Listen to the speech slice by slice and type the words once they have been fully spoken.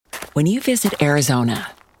When you visit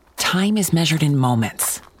Arizona, time is measured in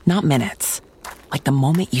moments, not minutes. Like the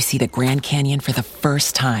moment you see the Grand Canyon for the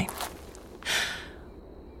first time.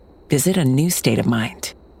 Visit a new state of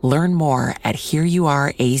mind. Learn more at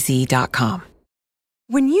hereyouareaz.com.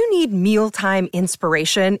 When you need mealtime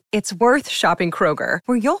inspiration, it's worth shopping Kroger,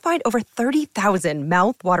 where you'll find over 30,000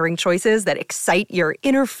 mouth-watering choices that excite your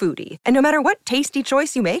inner foodie. And no matter what tasty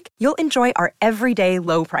choice you make, you'll enjoy our everyday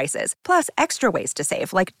low prices, plus extra ways to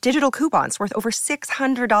save, like digital coupons worth over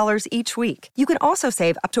 $600 each week. You can also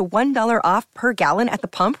save up to $1 off per gallon at the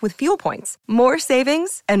pump with fuel points. More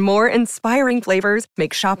savings and more inspiring flavors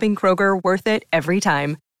make shopping Kroger worth it every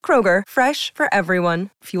time. Kroger, fresh for everyone.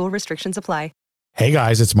 Fuel restrictions apply. Hey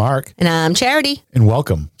guys, it's Mark. And I'm Charity. And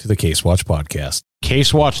welcome to the Case Watch podcast.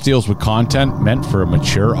 Case Watch deals with content meant for a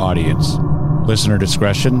mature audience. Listener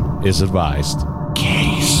discretion is advised.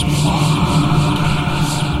 Case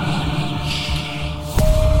Watch.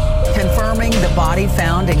 Confirming the body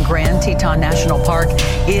found in Grand Teton National Park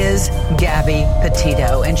is Gabby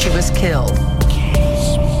Petito, and she was killed.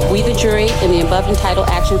 We, the jury, in the above entitled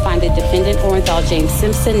action, find the defendant, Orenthal James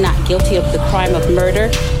Simpson, not guilty of the crime of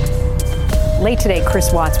murder. Late today,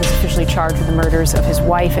 Chris Watts was officially charged with the murders of his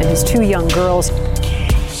wife and his 2 young girls.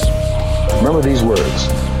 Remember these words.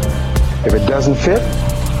 If it doesn't fit,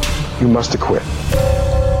 you must acquit.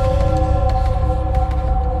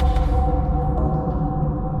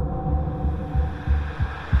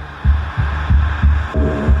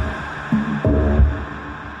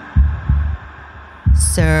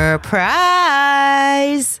 Surprise!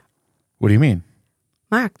 What do you mean?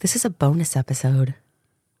 Mark, this is a bonus episode.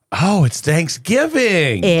 Oh, it's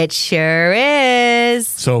Thanksgiving. It sure is.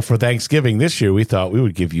 So for Thanksgiving this year, we thought we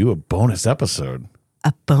would give you a bonus episode.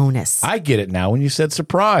 A bonus. I get it now when you said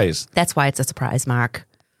surprise. That's why it's a surprise, Mark.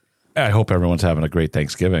 I hope everyone's having a great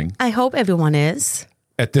Thanksgiving. I hope everyone is.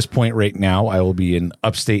 At this point right now, I will be in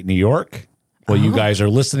upstate New York. While you guys are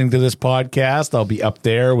listening to this podcast, I'll be up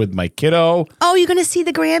there with my kiddo. Oh, you're going to see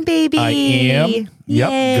the grandbaby. I am. Yay.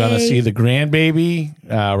 Yep, going to see the grandbaby.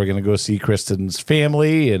 We're going to go see Kristen's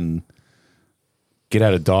family and get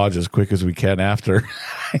out of Dodge as quick as we can after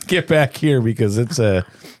get back here because it's like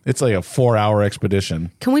a 4-hour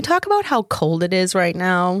expedition. Can we talk about how cold it is right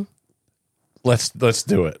now? Let's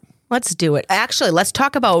do it. Let's do it. Actually, let's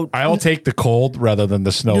talk about I'll take the cold rather than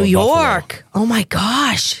the snow. New in York. Buffalo. Oh my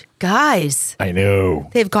gosh, guys. I know.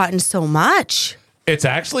 They've gotten so much. It's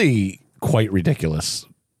actually quite ridiculous.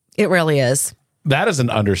 It really is. That is an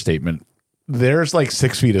understatement. There's like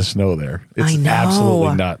 6 feet of snow there. It's I know.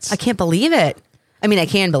 absolutely nuts. I can't believe it. I mean, I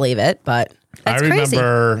can believe it, but that's crazy. I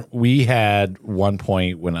remember we had one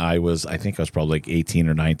point when I think I was probably like 18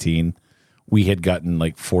 or 19. We had gotten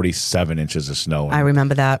like 47 inches of snow. I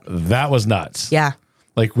remember that. That was nuts. Yeah.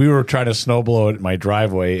 Like we were trying to snowblow it in my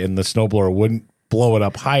driveway and the snowblower wouldn't blow it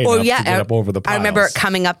up high enough to get up over the piles. I remember it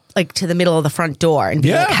coming up like to the middle of the front door and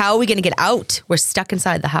being like, how are we going to get out? We're stuck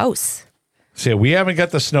inside the house. So we haven't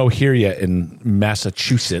got the snow here yet in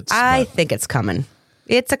Massachusetts. I think it's coming.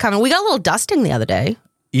 It's coming. We got a little dusting the other day.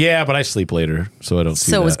 Yeah, but I sleep later, so I don't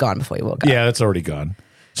see So it was that. gone before you woke up. Yeah, it's already gone.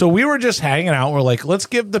 So we were just hanging out. We're like, let's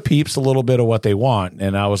give the peeps a little bit of what they want.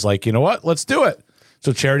 And I was like, you know what? Let's do it.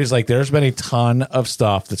 So Charity's like, there's been a ton of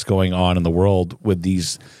stuff that's going on in the world with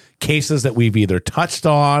these cases that we've either touched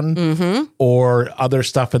on or other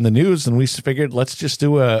stuff in the news. And we figured, let's just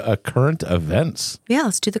do a current events. Yeah,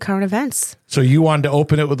 let's do the current events. So you wanted to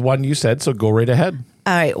open it with one you said, so go right ahead.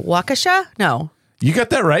 All right, Waukesha? No. You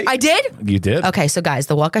got that right. I did? You did? Okay, so guys,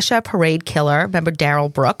 the Waukesha parade killer, remember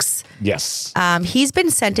Daryl Brooks? Yes. He's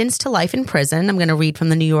been sentenced to life in prison. I'm going to read from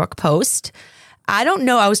the New York Post. I don't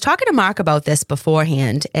know. I was talking to Mark about this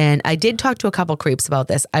beforehand, and I did talk to a couple creeps about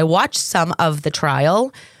this. I watched some of the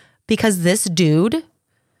trial because this dude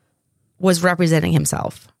was representing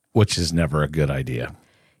himself. Which is never a good idea.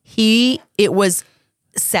 It was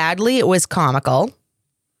comical,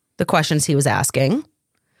 the questions he was asking.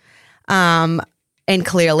 And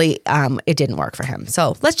clearly, it didn't work for him.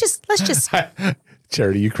 So let's just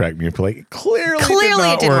Charity, you cracked me up. Like,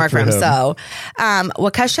 clearly it didn't work for him. him. So,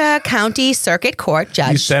 Waukesha County Circuit Court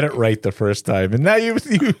Judge. You said it right the first time, and now you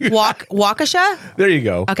Waukesha? There you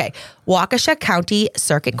go. Okay. Waukesha County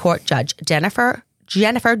Circuit Court Judge Jennifer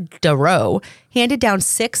DeRoe handed down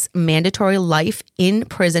 6 mandatory life in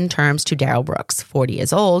prison terms to Daryl Brooks, 40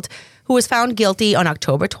 years old, who was found guilty on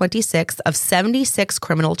October 26th of 76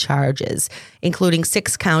 criminal charges, including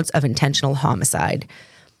 6 counts of intentional homicide.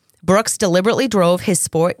 Brooks deliberately drove his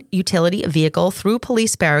sport utility vehicle through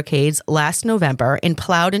police barricades last November and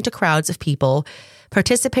plowed into crowds of people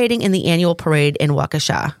participating in the annual parade in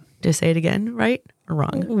Waukesha. Did I say it again? Right or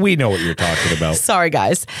wrong? We know what you're talking about. Sorry,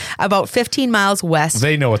 guys. About 15 miles west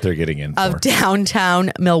They know what they're getting in of for.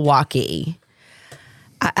 downtown Milwaukee.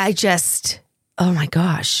 I just, oh my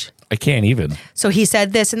gosh. I can't even. So he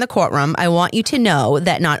said this in the courtroom. I want you to know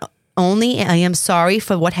that not only I am sorry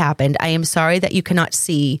for what happened, I am sorry that you cannot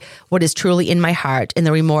see what is truly in my heart and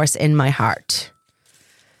the remorse in my heart.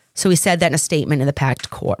 So he said that in a statement in the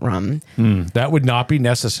packed courtroom. That would not be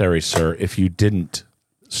necessary, sir, if you didn't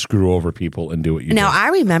screw over people and do what you Now, did. I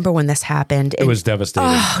remember when this happened. It was devastating.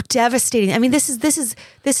 Oh, devastating. I mean, this is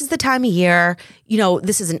the time of year,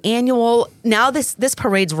 this is an annual. Now this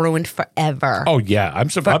parade's ruined forever. Oh, yeah. I'll be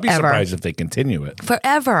Forever. surprised if they continue it.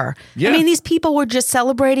 Forever. Yeah. I mean, these people were just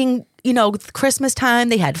celebrating, Christmas time.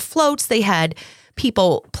 They had floats. They had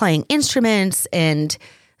people playing instruments and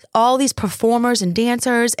all these performers and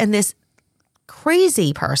dancers. And this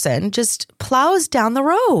crazy person just plows down the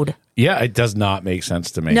road. Yeah, it does not make sense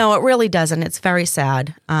to me. No, it really doesn't. It's very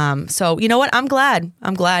sad. So you know what? I'm glad.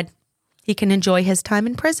 He can enjoy his time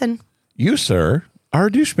in prison. You, sir, are a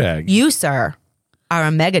douchebag. You, sir, are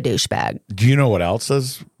a mega douchebag. Do you know what else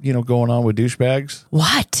is, going on with douchebags?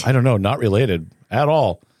 What? I don't know. Not related at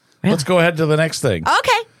all. Really? Let's go ahead to the next thing.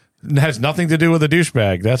 Okay. It has nothing to do with a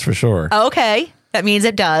douchebag, that's for sure. Okay. That means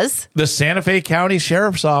it does. The Santa Fe County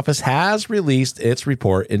Sheriff's Office has released its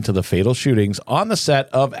report into the fatal shootings on the set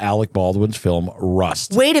of Alec Baldwin's film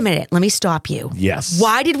Rust. Wait a minute. Let me stop you. Yes.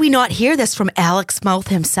 Why did we not hear this from Alec's mouth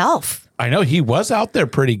himself? I know he was out there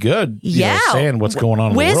pretty good, saying what's going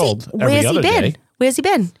on in the world every other day. Where's he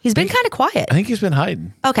been? He's been kind of quiet. I think he's been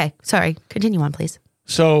hiding. Okay. Sorry. Continue on, please.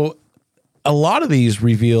 So a lot of these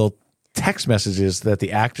reveal text messages that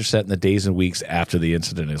the actor sent in the days and weeks after the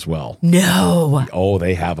incident as well. No. Oh,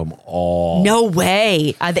 they have them all. No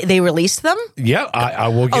way. They released them? Yeah, I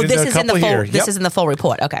will get into a couple here. This is in the full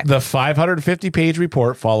report. Okay. The 550-page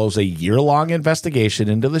report follows a year-long investigation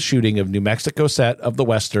into the shooting of New Mexico set of the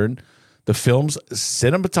Western. The film's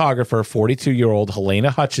cinematographer, 42-year-old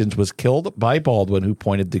Helena Hutchins, was killed by Baldwin, who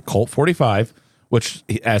pointed the Colt 45, which,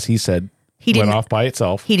 as he said, went off by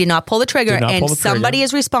itself. He did not pull the trigger, and somebody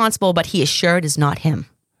is responsible, but he is sure it is not him.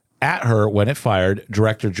 At her when it fired,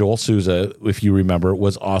 director Joel Souza, if you remember,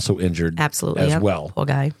 was also injured Absolutely, as well. Poor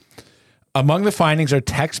guy. Among the findings are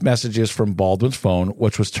text messages from Baldwin's phone,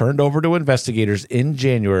 which was turned over to investigators in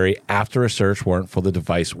January after a search warrant for the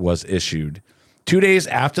device was issued. 2 days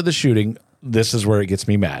after the shooting, this is where it gets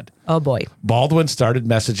me mad. Oh, boy. Baldwin started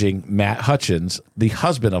messaging Matt Hutchins, the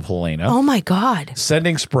husband of Helena. Oh, my God.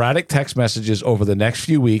 Sending sporadic text messages over the next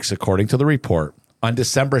few weeks, according to the report. On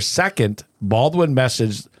December 2nd, Baldwin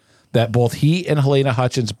messaged that both he and Helena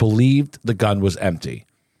Hutchins believed the gun was empty.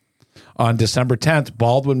 On December 10th,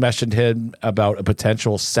 Baldwin messaged him about a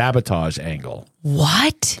potential sabotage angle.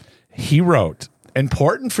 What? He wrote,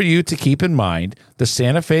 "Important for you to keep in mind, the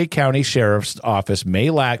Santa Fe County Sheriff's Office may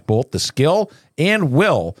lack both the skill and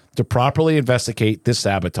will to properly investigate this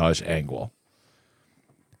sabotage angle."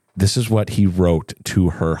 This is what he wrote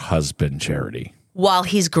to her husband, Charity. While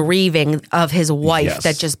he's grieving of his wife Yes.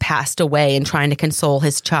 that just passed away and trying to console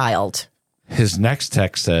his child. His next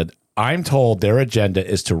text said, "I'm told their agenda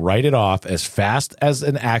is to write it off as fast as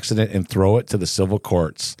an accident and throw it to the civil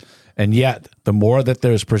courts. And yet, the more that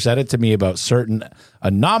there's presented to me about certain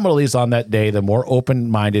anomalies on that day, the more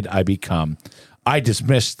open-minded I become. I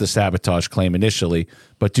dismissed the sabotage claim initially,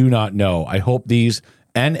 but do not know. I hope these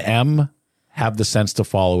NM have the sense to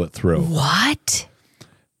follow it through." What?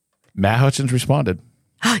 Matt Hutchins responded.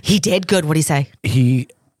 He did? Good. What'd he say? He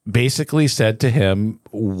basically said to him,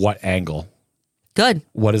 what angle? Good.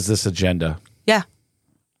 What is this agenda? Yeah.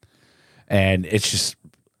 And it's just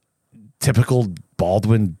typical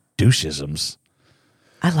Baldwin douchisms.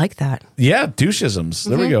 I like that. Yeah, douchisms.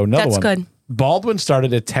 There we go. Another That's one. good. Baldwin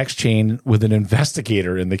started a text chain with an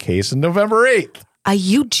investigator in the case on November 8th. Are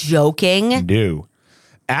you joking? New.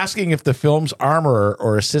 Asking if the film's armorer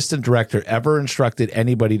or assistant director ever instructed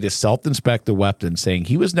anybody to self-inspect the weapon, saying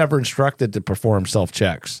he was never instructed to perform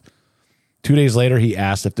self-checks. 2 days later, he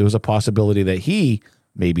asked if there was a possibility that he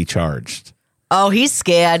may be charged. Oh, he's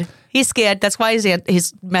scared. He's scared. That's why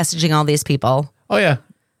he's messaging all these people. Oh, yeah.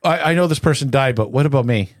 I know this person died, but what about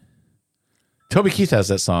me? Toby Keith has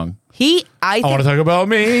that song. I want to talk about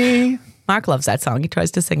me. Mark loves that song. He tries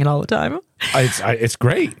to sing it all the time. It's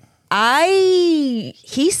great. I'm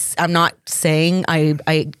not saying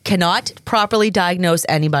I cannot properly diagnose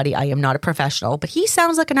anybody. I am not a professional, but he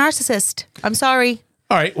sounds like a narcissist. I'm sorry.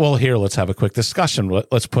 All right. Well, here, let's have a quick discussion.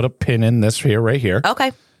 Let's put a pin in this here, right here.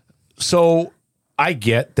 Okay. So I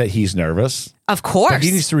get that he's nervous. Of course. But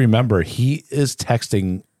he needs to remember he is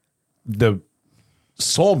texting the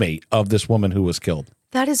soulmate of this woman who was killed.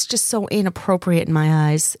 That is just so inappropriate in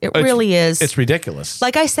my eyes. It really is. It's ridiculous.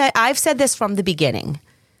 Like I said, I've said this from the beginning.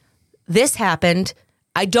 This happened.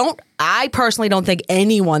 I personally don't think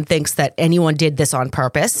anyone thinks that anyone did this on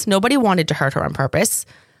purpose. Nobody wanted to hurt her on purpose.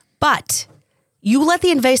 But you let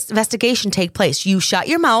the investigation take place. You shut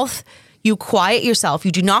your mouth. You quiet yourself.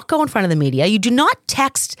 You do not go in front of the media. You do not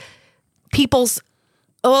text people's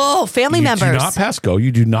family members. You do not pass go.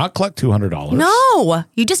 You do not collect $200. No,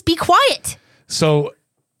 you just be quiet. So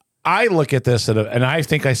I look at this, and I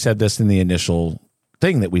think I said this in the initial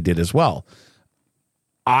thing that we did as well.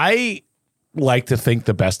 I like to think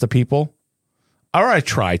the best of people, or I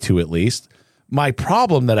try to at least. My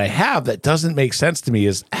problem that I have that doesn't make sense to me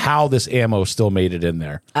is how this ammo still made it in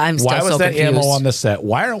there. I'm still Why was so that confused. ammo on the set?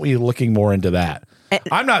 Why aren't we looking more into that?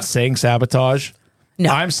 I'm not saying sabotage. No.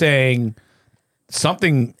 I'm saying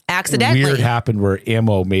something accidentally weird happened where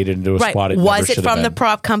ammo made it into a spot. Was it from the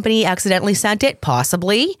prop company accidentally sent it?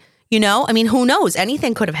 Possibly. You know, I mean, who knows?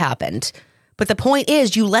 Anything could have happened. But the point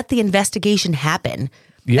is, you let the investigation happen,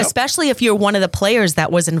 especially if you're one of the players that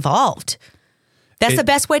was involved. That's the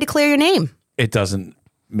best way to clear your name. It doesn't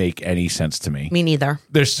make any sense to me. Me neither.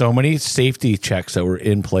 There's so many safety checks that were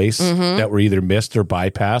in place that were either missed or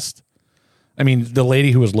bypassed. I mean, the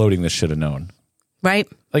lady who was loading this should have known. Right.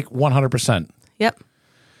 Like 100%. Yep.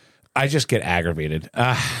 I just get aggravated.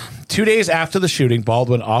 2 days after the shooting,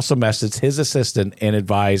 Baldwin also messaged his assistant and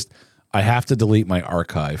advised, I have to delete my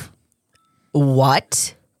archive.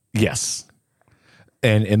 What? Yes.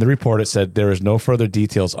 And in the report, it said there is no further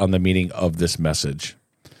details on the meaning of this message.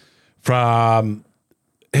 From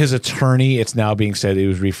his attorney, it's now being said he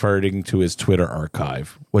was referring to his Twitter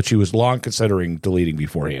archive, which he was long considering deleting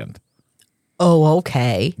beforehand. Oh,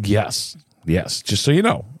 okay. Yes. Yes. Just so you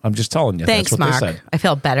know. I'm just telling you. Thanks, that's what Mark. they said. I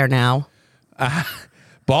feel better now.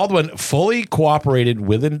 Baldwin fully cooperated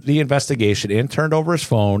with the investigation and turned over his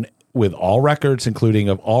phone with all records, including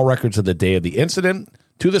of all records of the day of the incident,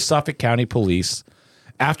 to the Suffolk County Police.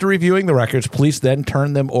 After reviewing the records, police then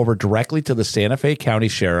turned them over directly to the Santa Fe County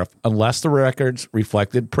Sheriff unless the records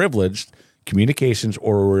reflected privileged communications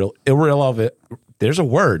or irrelevant. There's a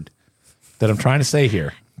word that I'm trying to say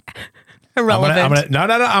here. Irrelevant.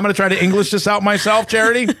 I'm going to try to English this out myself,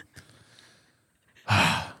 Charity.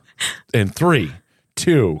 In 3,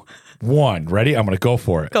 2, 1. Ready? I'm going to go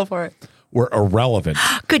for it. Go for it. We're irrelevant.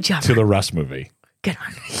 Good job. To the Rust movie. Good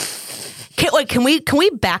on. Can we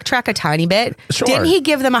backtrack a tiny bit? Sure. Didn't he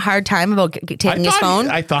give them a hard time about taking his phone?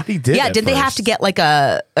 I thought he did. Yeah, did they have to get like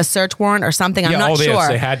a search warrant or something? I'm not sure.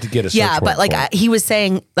 They had to get a search warrant. Yeah, but like he was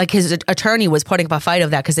saying, like his attorney was putting up a fight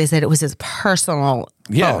of that because they said it was his personal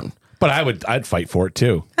phone. But I'd fight for it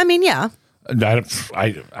too. I mean, yeah.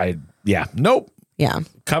 Nope. Yeah.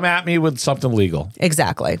 Come at me with something legal.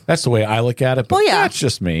 Exactly. That's the way I look at it. But that's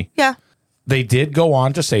just me. Yeah. They did go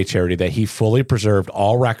on to say, Charity, that he fully preserved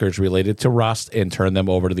all records related to Rust and turned them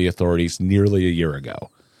over to the authorities nearly a year ago.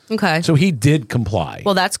 Okay. So he did comply.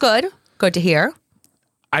 Well, that's good. Good to hear.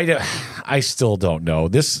 I still don't know.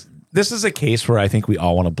 This is a case where I think we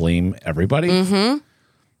all want to blame everybody. Mm-hmm.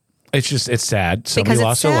 It's sad. Somebody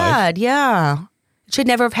lost their life. Yeah. It should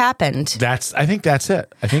never have happened. I think that's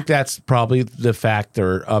it. I think that's probably the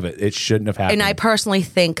factor of it. It shouldn't have happened. And I personally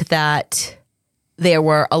think that there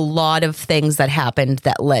were a lot of things that happened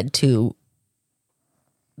that led to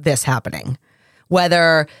this happening.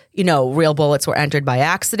 Whether, real bullets were entered by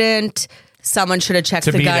accident, someone should have checked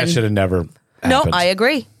the gun. To me, that should have never happened. No, I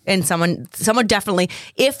agree. And someone definitely,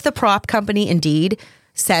 if the prop company indeed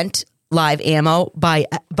sent live ammo by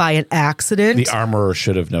an accident, the armorer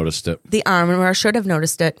should have noticed it.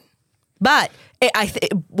 But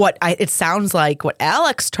it sounds like what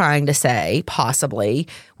Alex trying to say, possibly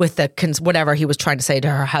with whatever he was trying to say to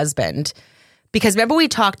her husband, because remember we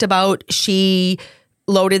talked about she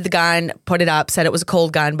loaded the gun, put it up, said it was a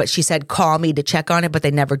cold gun, but she said call me to check on it, but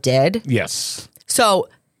they never did. Yes. So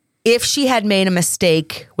if she had made a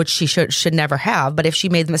mistake, which she should never have, but if she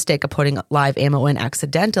made the mistake of putting live ammo in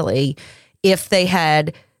accidentally, if they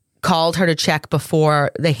had called her to check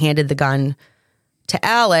before they handed the gun to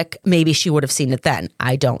Alec, maybe she would have seen it then.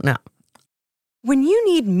 I don't know. When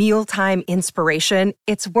you need mealtime inspiration,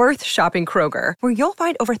 it's worth shopping Kroger, where you'll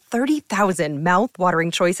find over 30,000 mouth-watering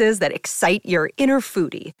choices that excite your inner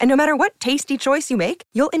foodie. And no matter what tasty choice you make,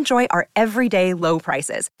 you'll enjoy our everyday low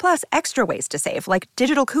prices, plus extra ways to save, like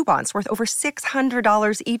digital coupons worth over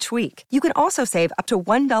 $600 each week. You can also save up to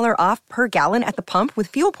 $1 off per gallon at the pump with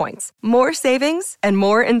fuel points. More savings and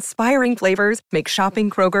more inspiring flavors make shopping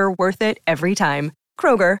Kroger worth it every time.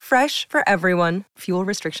 Kroger, fresh for everyone. Fuel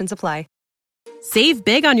restrictions apply. Save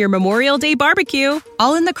big on your Memorial Day barbecue,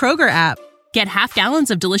 all in the Kroger app. Get half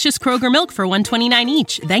gallons of delicious Kroger milk for $1.29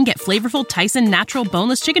 each. Then get flavorful Tyson natural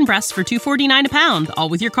boneless chicken breasts for $2.49 a pound, all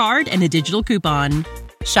with your card and a digital coupon.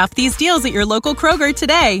 Shop these deals at your local Kroger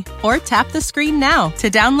today, or tap the screen now to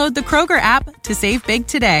download the Kroger app to save big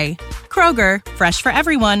today. Kroger, fresh for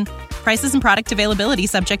everyone. Prices and product availability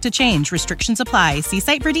subject to change. Restrictions apply. See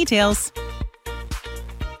site for details.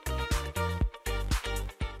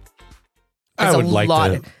 I would like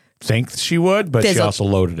to think she would, but she also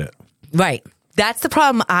loaded it. Right. That's the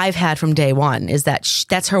problem I've had from day one, is that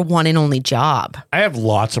that's her one and only job. I have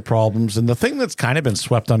lots of problems. And the thing that's kind of been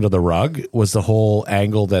swept under the rug was the whole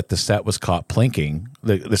angle that the set was caught plinking.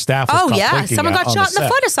 The staff was caught plinking. Someone got shot in the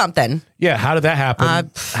foot or something. Yeah. How did that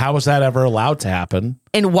happen? How was that ever allowed to happen?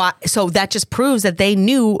 And why? So that just proves that they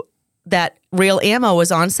knew that real ammo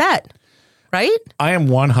was on set, right? I am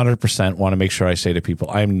 100% want to make sure I say to people,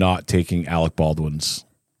 I am not taking Alec Baldwin's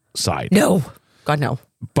side. No. God, no.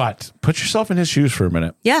 But put yourself in his shoes for a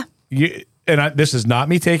minute. Yeah. This is not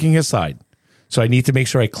me taking his side. So I need to make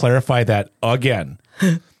sure I clarify that again.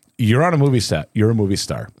 You're on a movie set. You're a movie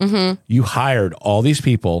star. Mm-hmm. You hired all these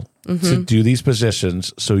people to do these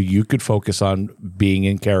positions so you could focus on being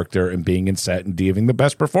in character and being in set and giving the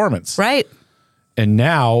best performance. Right. And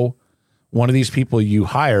now one of these people you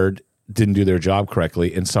hired didn't do their job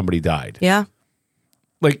correctly and somebody died. Yeah.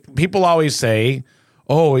 Like, people always say,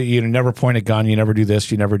 oh, you never point a gun, you never do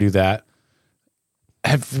this, you never do that.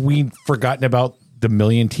 Have we forgotten about the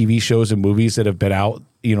million TV shows and movies that have been out,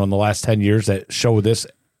 in the last 10 years that show this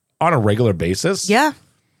on a regular basis? Yeah.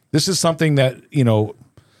 This is something that,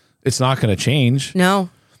 it's not going to change. No.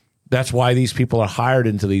 That's why these people are hired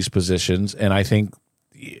into these positions. And I think,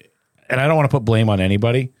 and I don't want to put blame on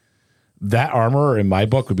anybody, that armorer in my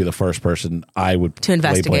book would be the first person I would to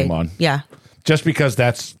investigate. lay blame on. Yeah. Just because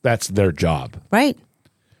that's their job. Right.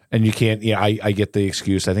 And you can't, I get the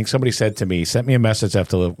excuse. I think somebody sent me a message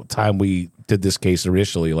after the time we did this case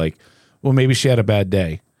initially, like, well, maybe she had a bad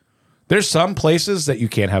day. There's some places that you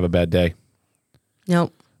can't have a bad day.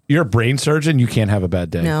 Nope. You're a brain surgeon, you can't have a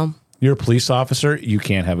bad day. No. You're a police officer, you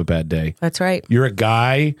can't have a bad day. That's right. You're a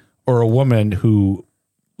guy or a woman who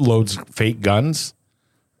loads fake guns,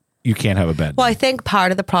 you can't have a bad day. Well, I think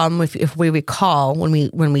part of the problem, if we recall,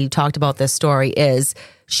 when we talked about this story, is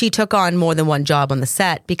she took on more than one job on the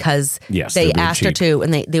set because they asked her to,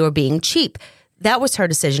 and they were being cheap. That was her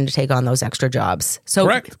decision to take on those extra jobs. So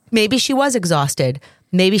correct. Maybe she was exhausted.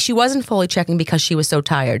 Maybe she wasn't fully checking because she was so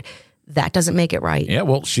tired. That doesn't make it right. Yeah,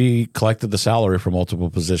 well, she collected the salary for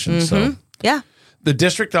multiple positions. So yeah. The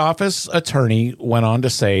district office attorney went on to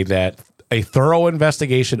say that a thorough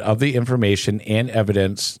investigation of the information and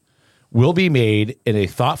evidence will be made in a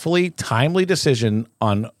thoughtfully timely decision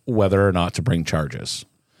on whether or not to bring charges.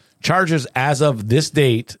 Charges as of this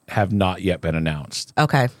date have not yet been announced.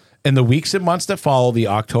 Okay. In the weeks and months that follow the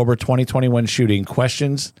October 2021 shooting,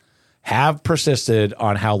 questions have persisted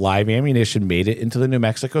on how live ammunition made it into the New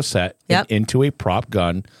Mexico set and into a prop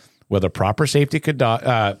gun, whether proper safety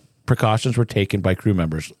precautions were taken by crew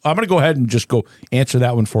members. I'm going to go ahead and just go answer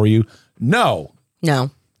that one for you. No.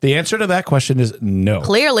 The answer to that question is no.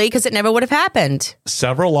 Clearly, because it never would have happened.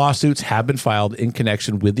 Several lawsuits have been filed in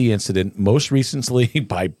connection with the incident, most recently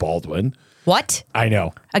by Baldwin. What? I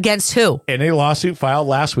know. Against who? In a lawsuit filed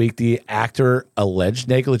last week, the actor alleged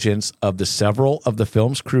negligence of several of the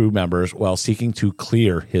film's crew members while seeking to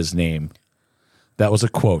clear his name. That was a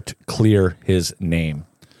quote, clear his name.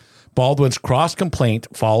 Baldwin's cross-complaint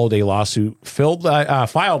followed a lawsuit filed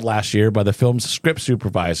last year by the film's script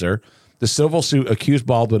supervisor. The civil suit accused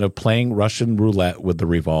Baldwin of playing Russian roulette with the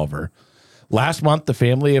revolver. Last month, the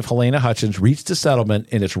family of Helena Hutchins reached a settlement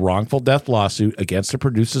in its wrongful death lawsuit against the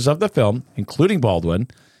producers of the film, including Baldwin.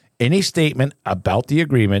 In a statement about the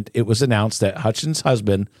agreement, it was announced that Hutchins'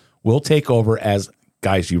 husband will take over as,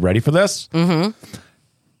 guys, you ready for this? Mm-hmm.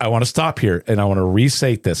 I want to stop here, and I want to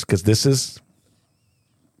restate this, because this is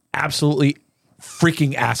absolutely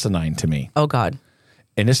freaking asinine to me. Oh, God.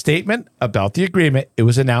 In a statement about the agreement, it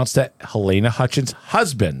was announced that Helena Hutchins'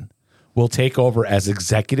 husband will take over as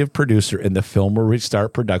executive producer, and the film will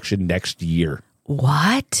restart production next year.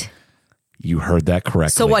 What? You heard that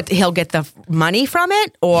correctly. So what? He'll get the money from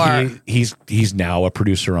it, or he's now a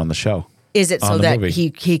producer on the show. Is it so that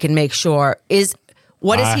he can make sure?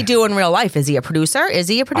 What does he do in real life? Is he a producer? Is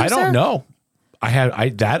he a producer? I don't know.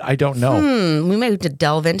 I don't know. We may have to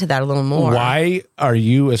delve into that a little more. Why are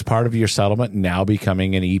you, as part of your settlement, now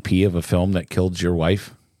becoming an EP of a film that killed your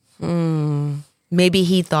wife? Maybe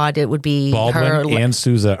he thought it would be Baldwin and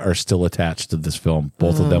Sousa are still attached to this film.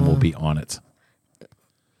 Both of them will be on it.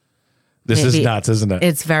 This is nuts, isn't it?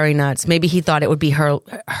 It's very nuts. Maybe he thought it would be her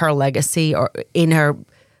legacy, or in her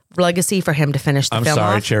legacy for him to finish the I'm film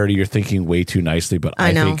sorry, off. Charity, you're thinking way too nicely, but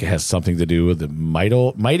I know. think it has something to do with the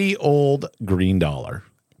mighty old green dollar.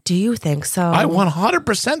 Do you think so? I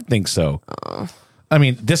 100% think so. I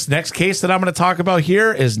mean, this next case that I'm going to talk about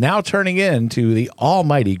here is now turning into the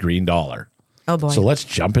almighty green dollar. Oh, boy. So let's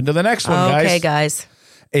jump into the next one, guys. Okay, guys.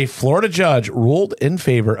 A Florida judge ruled in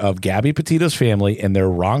favor of Gabby Petito's family in their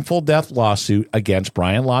wrongful death lawsuit against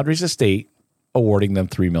Brian Laundrie's estate, awarding them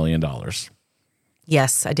 $3 million.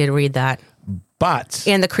 Yes, I did read that. But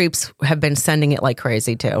And the creeps have been sending it like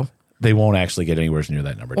crazy, too. they won't actually get anywhere near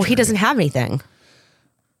that number. Well, he doesn't have anything.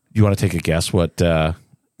 You want to take a guess what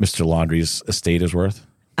Mr. Laundrie's estate is worth?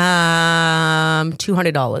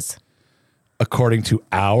 $200. According to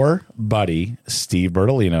our buddy, Steve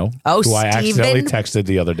Bertolino, who I accidentally texted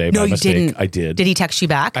the other day by mistake. Didn't. I did. Did he text you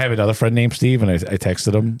back? I have another friend named Steve, and I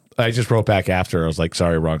texted him. I just wrote back after. I was like,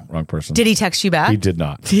 sorry, wrong person. Did he text you back? He did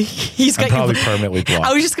not. He's got I'm probably you. permanently blocked.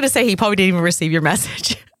 I was just going to say he probably didn't even receive your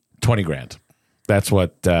message. $20,000. That's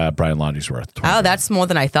what Brian Laundrie's worth. Oh, that's more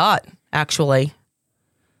than I thought, actually.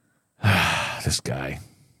 This guy.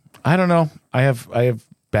 I don't know. I have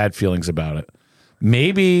bad feelings about it.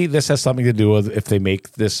 Maybe this has something to do with if they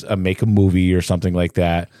make this make a movie or something like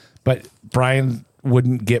that. But Brian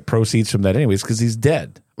wouldn't get proceeds from that anyways because he's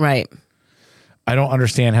dead. Right. I don't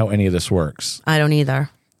understand how any of this works. I don't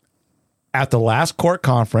either. At the last court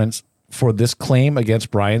conference for this claim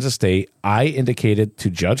against Brian's estate, I indicated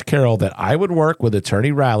to Judge Carroll that I would work with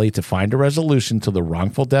Attorney Riley to find a resolution to the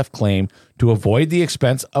wrongful death claim to avoid the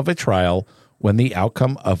expense of a trial when the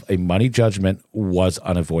outcome of a money judgment was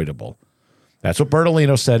unavoidable. That's what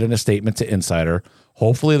Bertolino said in a statement to Insider.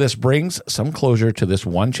 Hopefully this brings some closure to this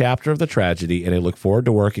one chapter of the tragedy, and I look forward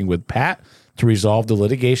to working with Pat to resolve the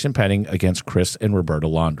litigation pending against Chris and Roberta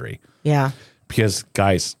Laundrie. Yeah. Because,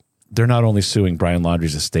 guys, they're not only suing Brian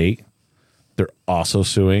Laundrie's estate, they're also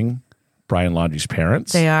suing Brian Laundrie's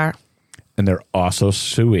parents. They are. And they're also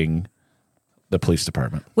suing the police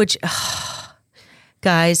department. Which,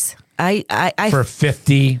 guys, I for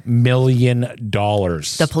 $50 million.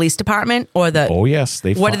 The police department or the... Oh, yes.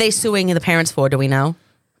 What are they suing the parents for? Do we know?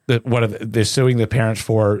 They're suing the parents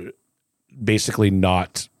for basically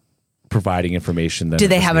not providing information. Do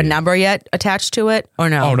they have a number yet attached to it or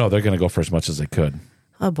no? Oh, no. They're going to go for as much as they could.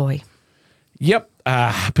 Oh, boy. Yep.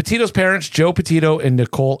 Petito's parents, Joe Petito and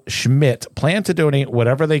Nicole Schmidt, plan to donate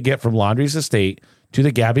whatever they get from Laundrie's estate to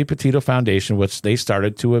the Gabby Petito Foundation, which they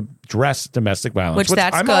started to address domestic violence. Which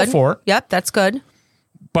that's I'm good. all for. Yep, that's good.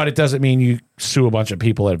 But it doesn't mean you sue a bunch of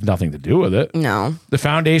people that have nothing to do with it. No. The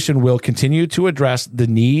foundation will continue to address the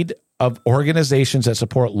need of organizations that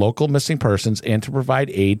support local missing persons and to provide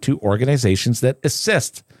aid to organizations that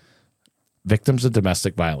assist victims of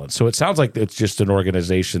domestic violence. So it sounds like it's just an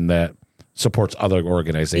organization that supports other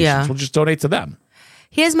organizations. Yeah. We'll just donate to them.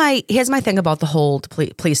 Here's my thing about the whole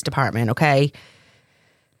police department, okay?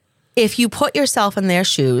 If you put yourself in their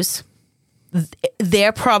shoes,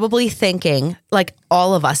 they're probably thinking, like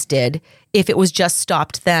all of us did, if it was just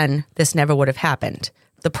stopped then, this never would have happened.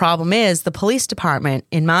 The problem is the police department,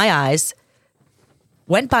 in my eyes,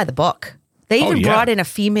 went by the book. They even brought in a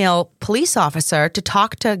female police officer to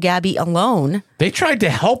talk to Gabby alone. They tried to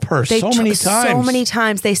help her so many times. So many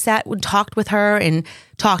times. They sat and talked with her and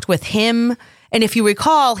talked with him. And if you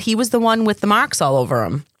recall, he was the one with the marks all over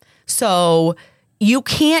him. So you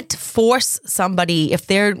can't force somebody if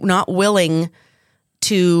they're not willing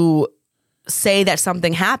to say that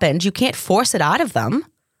something happened. You can't force it out of them.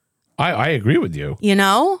 I agree with you. You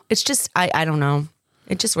know? It's just, I don't know.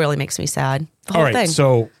 It just really makes me sad. The whole All right, thing.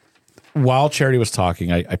 so while Charity was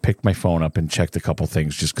talking, I picked my phone up and checked a couple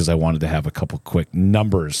things just because I wanted to have a couple quick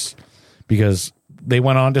numbers because they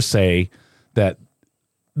went on to say that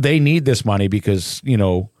they need this money because, you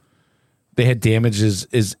know, they had damages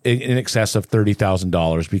is in excess of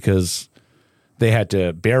 $30,000 because they had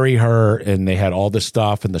to bury her and they had all this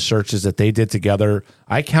stuff and the searches that they did together.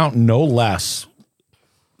 I count no less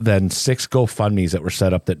than 6 GoFundMes that were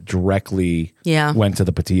set up that directly went to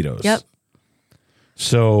the Petitos. Yep.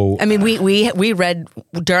 So I mean, we read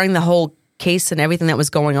during the whole case and everything that was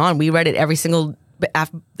going on. We read it every single at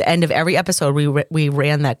the end of every episode. We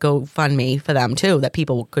ran that GoFundMe for them too that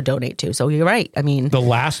people could donate to. So you're right. I mean, the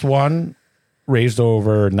last one raised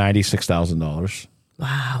over $96,000.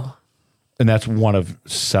 Wow. And that's one of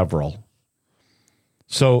several.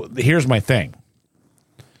 So here's my thing.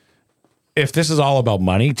 If this is all about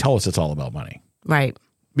money, tell us it's all about money. Right.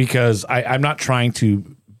 Because I'm not trying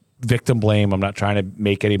to victim blame. I'm not trying to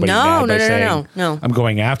make anybody mad by saying no. I'm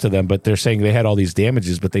going after them, but they're saying they had all these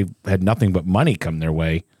damages, but they had nothing but money come their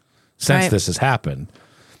way since this has happened.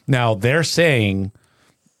 Now they're saying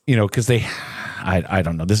because I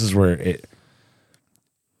don't know. This is where it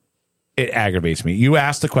aggravates me. You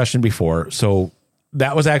asked the question before, so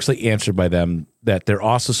that was actually answered by them, that they're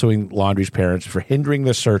also suing Laundrie's parents for hindering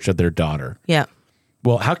the search of their daughter. Yeah.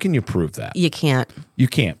 Well, how can you prove that? You can't. You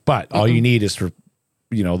can't. But all you need is for,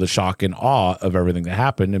 the shock and awe of everything that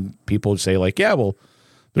happened. And people would say, like, yeah, well,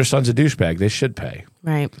 their son's a douchebag. They should pay.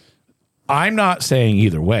 Right. I'm not saying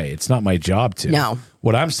either way. It's not my job to. No.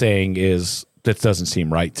 What I'm saying is that doesn't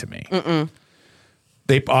seem right to me.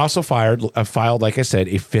 They also filed, like I said,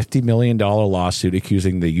 a $50 million lawsuit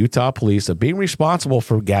accusing the Utah police of being responsible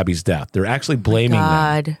for Gabby's death. They're actually blaming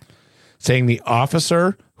them, saying the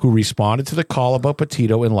officer who responded to the call about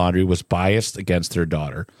Petito and Laundrie was biased against their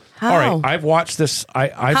daughter. How? All right, I've watched this.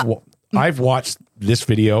 I've watched this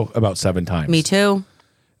video about 7 times. Me too.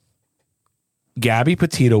 Gabby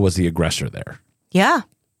Petito was the aggressor there. Yeah.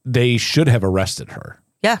 They should have arrested her.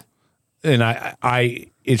 Yeah. And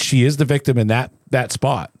she is the victim in that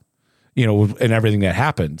spot, and everything that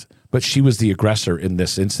happened. But she was the aggressor in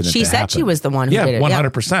this incident. She said she was the one who did it.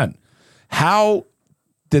 100%. How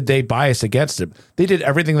did they bias against him? They did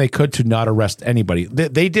everything they could to not arrest anybody.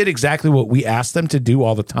 They did exactly what we asked them to do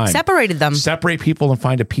all the time. Separated them. Separate people and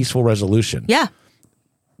find a peaceful resolution. Yeah.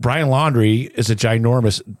 Brian Laundrie is a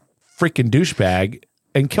ginormous freaking douchebag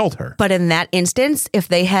and killed her. But in that instance, if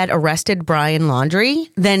they had arrested Brian Laundrie,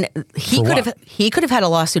 then he could have had a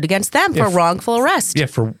lawsuit against them for wrongful arrest. Yeah,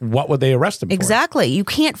 for what would they arrest him for? Exactly. You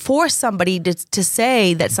can't force somebody to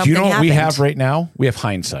say that something happened. Do you know what we have right now? We have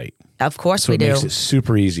hindsight. Of course so we do. It makes it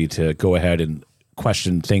super easy to go ahead and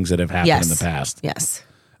question things that have happened in the past. Yes.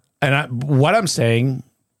 And what I'm saying,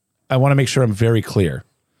 I want to make sure I'm very clear.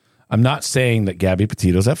 I'm not saying that Gabby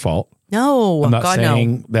Petito's at fault. No. I'm not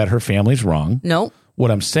saying that her family's wrong. No. What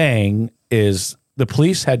I'm saying is the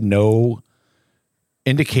police had no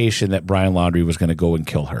indication that Brian Laundrie was going to go and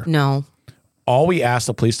kill her. No. All we asked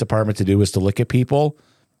the police department to do was to look at people.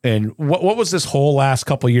 And what was this whole last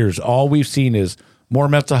couple of years? All we've seen is more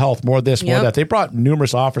mental health, more this, more that. They brought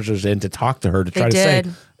numerous officers in to talk to her to try to say,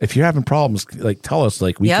 if you're having problems, like tell us,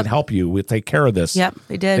 like we can help you. We'll take care of this. Yep,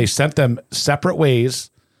 they did. They sent them separate ways,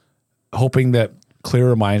 hoping that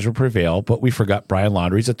clearer minds would prevail. But we forgot Brian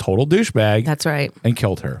Laundrie's a total douchebag. That's right. And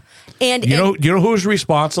killed her. And you know who's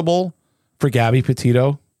responsible for Gabby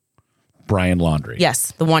Petito? Brian Laundrie.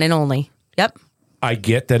 Yes, the one and only. Yep. I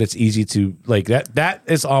get that it's easy to like that. That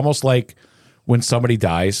is almost like when somebody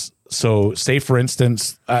dies. So say, for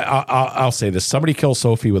instance, I'll say this. Somebody kills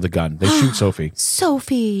Sophie with a gun. They shoot Sophie.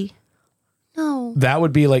 Sophie. No. That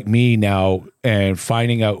would be like me now and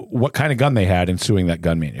finding out what kind of gun they had and suing that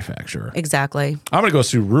gun manufacturer. Exactly. I'm going to go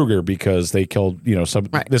sue Ruger because they killed,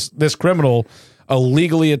 this criminal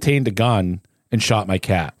illegally obtained a gun and shot my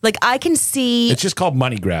cat. Like I can see. It's just called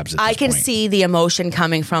money grabs. I can see the emotion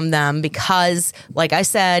coming from them because, like I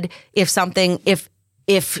said, if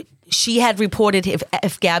she had reported,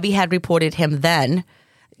 if Gabby had reported him then,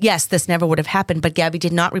 yes, this never would have happened. But Gabby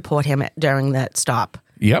did not report him during that stop.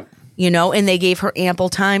 Yep. And they gave her ample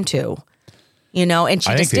time to, and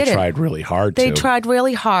she just did it. They tried really hard. They tried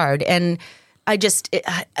really hard. And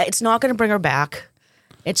it's not going to bring her back.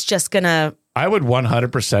 It's just going to. I would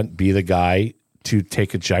 100% be the guy to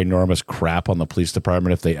take a ginormous crap on the police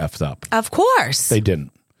department if they effed up. Of course. They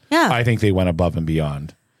didn't. Yeah. I think they went above and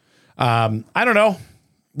beyond. I don't know.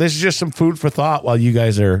 This is just some food for thought while you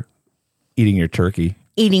guys are eating your turkey.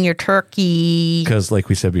 Because like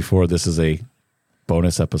we said before, this is a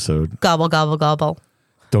bonus episode. Gobble, gobble, gobble.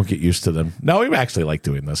 Don't get used to them. No, we actually like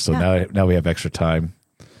doing this. So now we have extra time.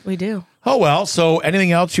 We do. Oh, well. So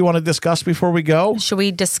anything else you want to discuss before we go? Should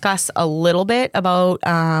we discuss a little bit about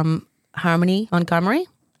Harmony Montgomery?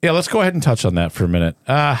 Yeah, let's go ahead and touch on that for a minute.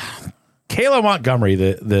 Kayla Montgomery,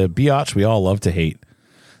 the biatch we all love to hate.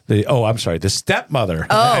 The stepmother.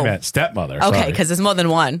 I meant stepmother. Okay, because there's more than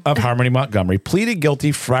one. Of Harmony Montgomery pleaded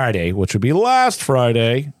guilty Friday, which would be last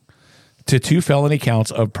Friday, to 2 felony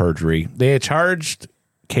counts of perjury. They had charged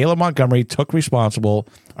Kayla Montgomery took responsible,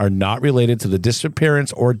 are not related to the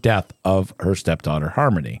disappearance or death of her stepdaughter,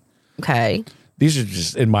 Harmony. Okay. These are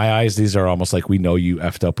just, in my eyes, these are almost like we know you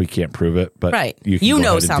effed up. We can't prove it, but right. You can go know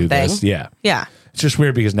ahead and something. do this. Yeah. Yeah. It's just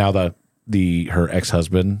weird because now her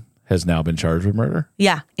ex-husband has now been charged with murder.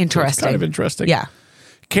 Yeah. Interesting. So it's kind of interesting. Yeah.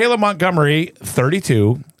 Kayla Montgomery,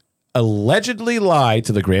 32, allegedly lied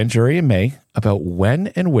to the grand jury in May about when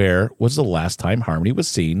and where was the last time Harmony was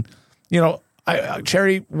seen.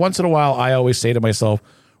 Charity, once in a while, I always say to myself,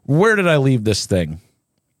 where did I leave this thing?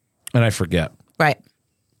 And I forget. Right.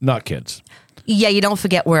 Not kids. Yeah, you don't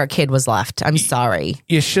forget where a kid was left. I'm sorry.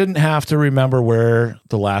 You shouldn't have to remember where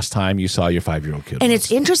the last time you saw your 5-year-old kid And was.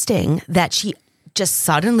 it's interesting that she just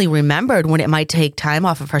suddenly remembered when it might take time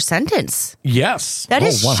off of her sentence. Yes. That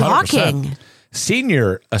is 100%. shocking.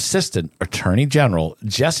 Senior Assistant Attorney General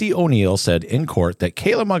Jesse O'Neill said in court that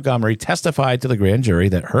Kayla Montgomery testified to the grand jury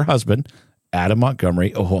that her husband, Adam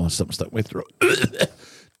Montgomery, hold on, something stuck in my throat.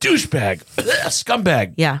 Douchebag,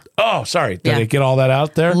 scumbag. Yeah. Oh, sorry. Did Yeah. I get all that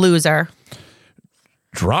out there? Loser.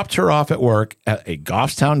 Dropped her off at work at a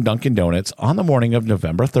Goffstown Dunkin' Donuts on the morning of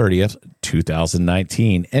November 30th,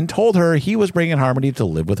 2019, and told her he was bringing Harmony to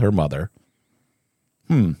live with her mother.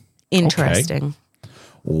 Interesting. Okay.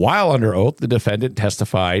 While under oath, the defendant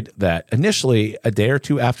testified that initially, a day or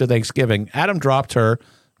two after Thanksgiving, Adam dropped her,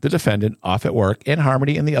 the defendant, off at work, and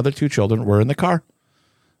Harmony and the other two children were in the car.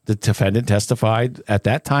 The defendant testified at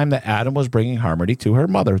that time that Adam was bringing Harmony to her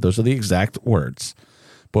mother. Those are the exact words.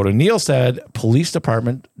 But O'Neill said police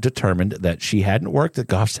department determined that she hadn't worked at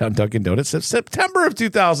Goffstown Dunkin' Donuts since September of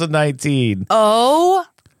 2019. Oh,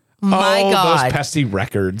 my God. Those pesky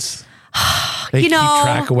records. They keep know-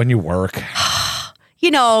 track of when you work.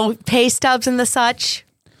 Pay stubs and the such.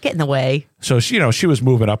 Get in the way. So she was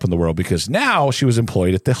moving up in the world because now she was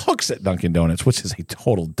employed at the Hooks at Dunkin' Donuts, which is a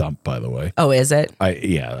total dump, by the way. Oh, is it? I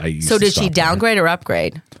used So to did she stop there. downgrade or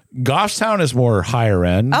upgrade? Goffstown is more higher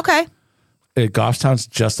end. Okay. Goffstown's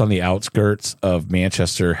just on the outskirts of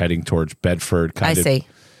Manchester, heading towards Bedford. I see.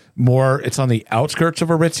 More, it's on the outskirts of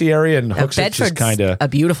a ritzy area, and Hooksett Bedford's just kind of a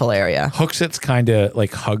beautiful area. Hooksett's kind of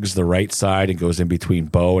like hugs the right side and goes in between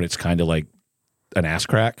Bow, and it's kind of like an ass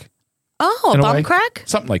crack. Oh, in a a way. bum crack?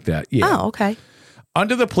 Something like that. Yeah. Oh, okay.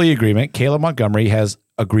 Under the plea agreement, Kayla Montgomery has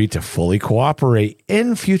agreed to fully cooperate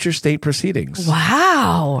in future state proceedings,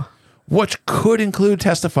 Wow. which could include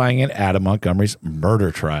testifying in Adam Montgomery's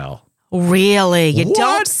murder trial. Really? You What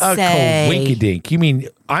don't a say. coinkydink. You mean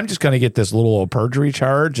I'm just going to get this little perjury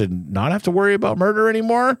charge and not have to worry about murder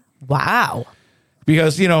anymore? Wow.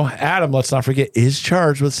 Because, Adam, let's not forget, is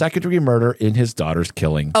charged with second-degree murder in his daughter's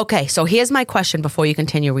killing. Okay, so here's my question before you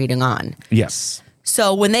continue reading on. Yes.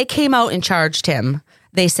 So when they came out and charged him,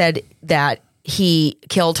 they said that he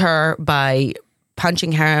killed her by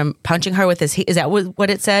punching her with his. Is that what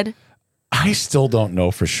it said? I still don't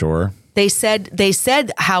know for sure. They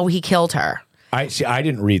said how he killed her. I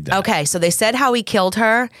didn't read that. Okay, so they said how he killed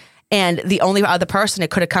her, and the only other person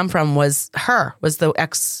it could have come from was the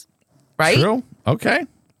ex, right? True. Okay.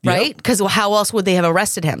 Right? Yep. Because how else would they have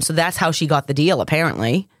arrested him? So that's how she got the deal,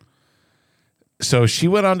 apparently. So she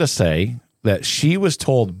went on to say that she was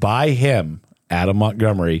told by him, Adam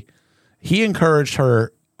Montgomery, he encouraged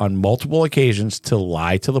her on multiple occasions to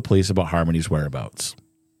lie to the police about Harmony's whereabouts.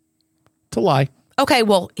 To lie. Okay,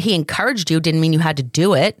 well, he encouraged you, didn't mean you had to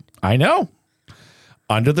do it. I know.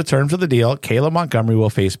 Under the terms of the deal, Kayla Montgomery will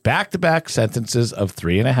face back-to-back sentences of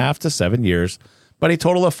 3.5 to 7 years, but a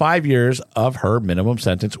total of 5 years of her minimum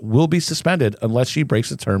sentence will be suspended unless she breaks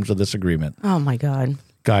the terms of this agreement. Oh, my God.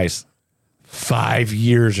 Guys, 5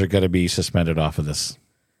 years are going to be suspended off of this.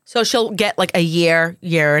 So she'll get like a year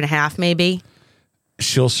and a half, maybe?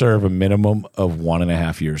 She'll serve a minimum of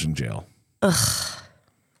 1.5 years in jail. Ugh.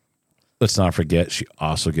 Let's not forget, she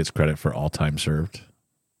also gets credit for all time served.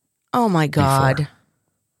 Oh, my God. Before.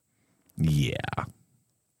 Yeah.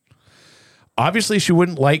 Obviously, she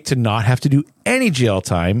wouldn't like to not have to do any jail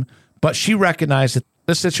time, but she recognized that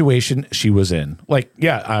the situation she was in. Like,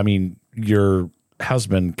 yeah, I mean, your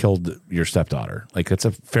husband killed your stepdaughter. Like, that's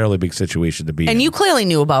a fairly big situation to be in. And you clearly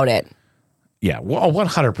knew about it. Yeah, well,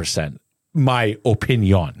 100%. My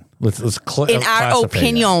opinion. Let's In our classify that.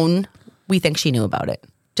 opinion, we think she knew about it.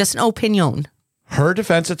 Just an opinion. Her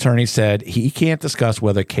defense attorney said he can't discuss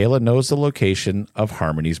whether Kayla knows the location of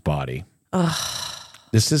Harmony's body. Ugh.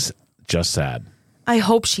 This is just sad. I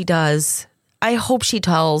hope she does. I hope she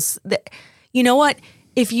tells. You know what?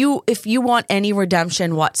 If you want any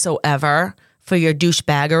redemption whatsoever for your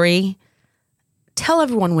douchebaggery, tell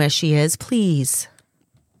everyone where she is, please.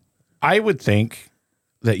 I would think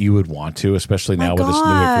that you would want to, especially now with this new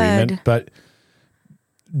agreement. But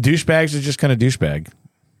douchebags are just kind of douchebag.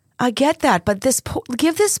 I get that, but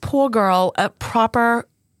give this poor girl a proper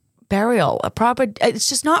burial. It's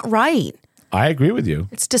just not right. I agree with you.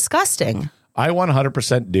 It's disgusting. I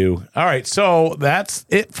 100% do. All right, so that's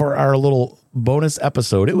it for our little bonus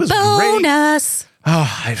episode. It was great. Bonus. Oh,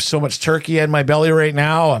 I have so much turkey in my belly right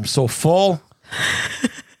now. I'm so full.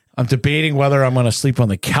 I'm debating whether I'm going to sleep on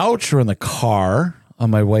the couch or in the car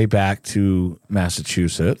on my way back to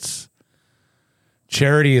Massachusetts.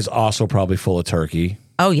 Charity is also probably full of turkey.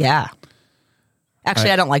 Oh, yeah.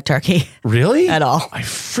 Actually, I don't like turkey. Really? At all. I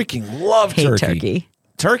freaking love Hate turkey.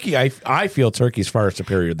 Turkey, I feel turkey is far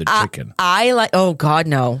superior than chicken. I like, oh, God,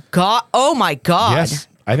 no. God, oh, my God. Yes,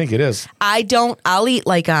 I think it is. I'll eat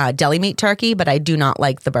like deli meat turkey, but I do not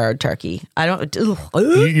like the bird turkey. I don't.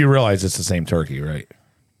 You realize it's the same turkey, right?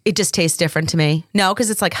 It just tastes different to me. No, because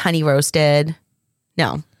it's like honey roasted.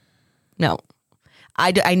 No.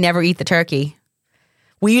 I never eat the turkey.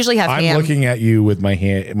 We usually have ham. I'm looking at you with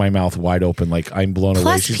my mouth wide open, like I'm blown away.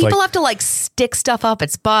 Plus, people have to like stick stuff up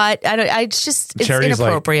its butt. It's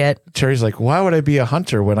inappropriate. Cherry's like, why would I be a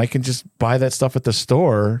hunter when I can just buy that stuff at the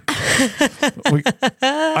store?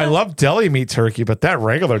 I love deli meat turkey, but that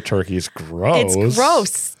regular turkey is gross. It's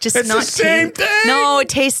gross. Just it's not the same thing. No, it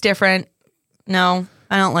tastes different. No,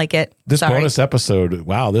 I don't like it. This Sorry. bonus episode,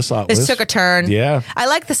 wow, this took a turn. Yeah. I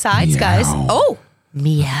like the sides, guys. Oh,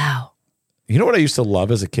 meow. You know what I used to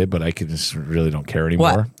love as a kid, but I just really don't care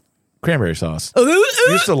anymore? What? Cranberry sauce. I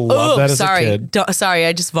used to love that as a kid. Sorry,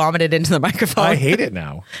 I just vomited into the microphone. I hate it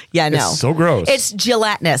now. Yeah, no. It's so gross. It's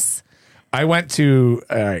gelatinous. I went to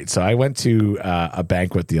a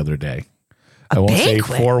banquet the other day. I won't say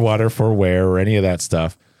for what or for where or any of that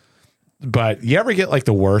stuff. But you ever get like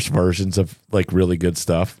the worst versions of like really good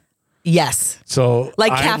stuff? Yes. So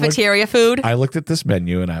like cafeteria food? I looked at this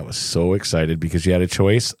menu and I was so excited because you had a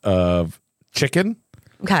choice of chicken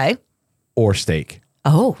or steak.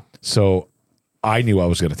 Oh. So I knew I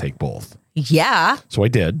was going to take both. Yeah. So I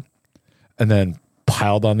did. And then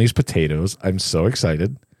piled on these potatoes. I'm so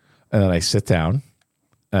excited. And then I sit down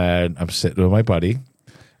and I'm sitting with my buddy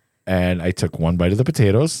and I took one bite of the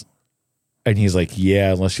potatoes and he's like,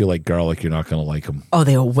 yeah, unless you like garlic, you're not going to like them. Oh,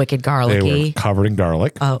 they were wicked garlicky. They were covered in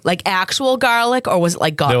garlic. Oh, like actual garlic or was it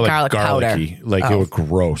like garlic powder? Like it was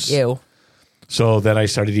gross. Ew. So then I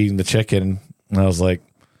started eating the chicken and I was like,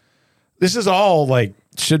 this is all like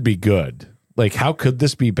should be good. Like, how could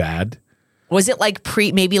this be bad? Was it like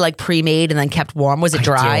pre-made and then kept warm? Was it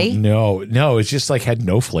dry? No, it's just like had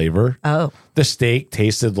no flavor. Oh. The steak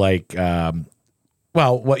tasted like,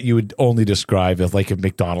 what you would only describe as like if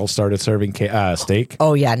McDonald's started serving steak.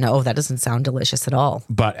 Oh, yeah. No, that doesn't sound delicious at all.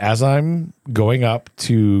 But as I'm going up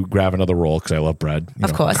to grab another roll, because I love bread,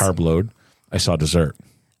 of course, carb load, I saw dessert.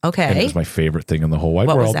 Okay. And it was my favorite thing in the whole wide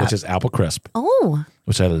world, which is apple crisp. Oh.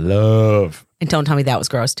 Which I love. And don't tell me that was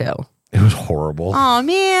gross too. It was horrible. Oh,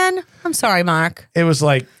 man. I'm sorry, Mark. It was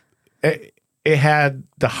like, it had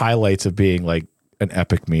the highlights of being like an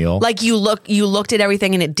epic meal. Like you looked at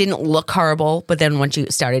everything and it didn't look horrible, but then once you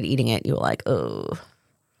started eating it, you were like, oh.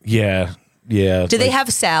 Yeah. Do they have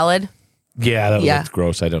salad? Yeah, that looked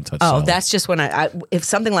gross. I don't touch salad. Oh, that's just when if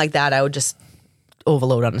something like that, I would just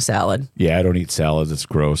overload on a salad. Yeah, I don't eat salads. It's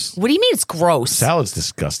gross. What do you mean it's gross? Salad's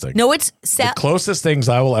disgusting. No, it's the closest things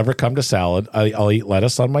I will ever come to salad. I'll eat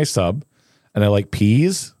lettuce on my sub, and I like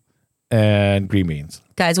peas and green beans.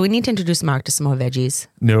 Guys, we need to introduce Mark to some more veggies.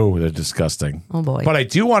 No, they're disgusting. Oh, boy. But I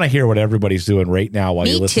do want to hear what everybody's doing right now while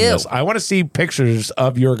you're listening to this. I want to see pictures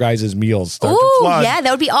of your guys' meals start to flood. Yeah,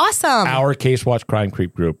 that would be awesome. Our Case Watch Crime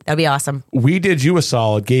Creep group. That would be awesome. We did you a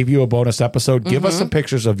solid, gave you a bonus episode. Give us some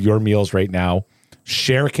pictures of your meals right now.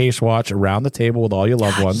 Share Case Watch around the table with all your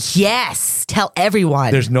loved ones. Yes. Tell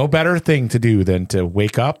everyone. There's no better thing to do than to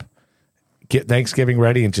wake up, get Thanksgiving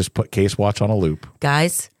ready, and just put Case Watch on a loop.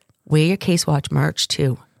 Guys, wear your Case Watch merch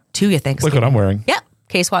too. To your Thanksgiving. Look what I'm wearing. Yep.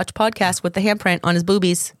 Case Watch podcast with the handprint on his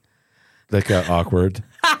boobies. That got awkward.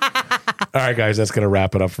 All right, guys, that's going to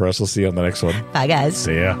wrap it up for us. We'll see you on the next one. Bye, guys.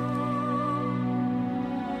 See ya.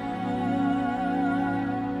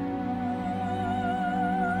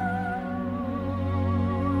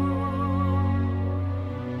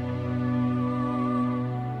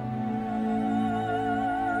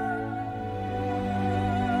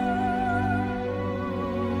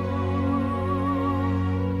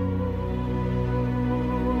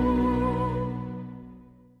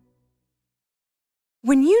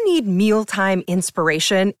 When you need mealtime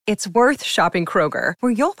inspiration, it's worth shopping Kroger,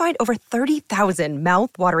 where you'll find over 30,000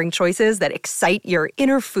 mouth-watering choices that excite your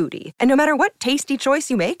inner foodie. And no matter what tasty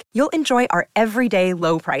choice you make, you'll enjoy our everyday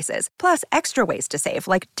low prices, plus extra ways to save,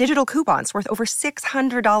 like digital coupons worth over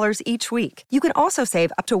 $600 each week. You can also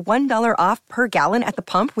save up to $1 off per gallon at the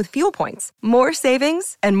pump with fuel points. More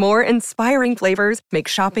savings and more inspiring flavors make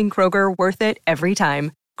shopping Kroger worth it every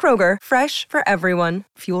time. Kroger, fresh for everyone.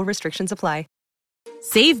 Fuel restrictions apply.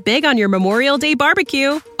 Save big on your Memorial Day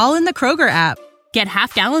barbecue, all in the Kroger app. Get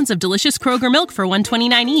half gallons of delicious Kroger milk for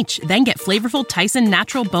 $1.29 each. Then get flavorful Tyson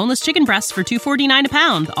natural boneless chicken breasts for $2.49 a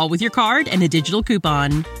pound, all with your card and a digital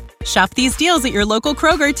coupon. Shop these deals at your local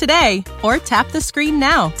Kroger today, or tap the screen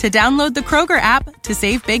now to download the Kroger app to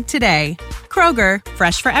save big today. Kroger,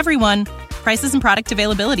 fresh for everyone. Prices and product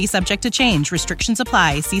availability subject to change. Restrictions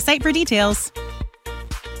apply. See site for details.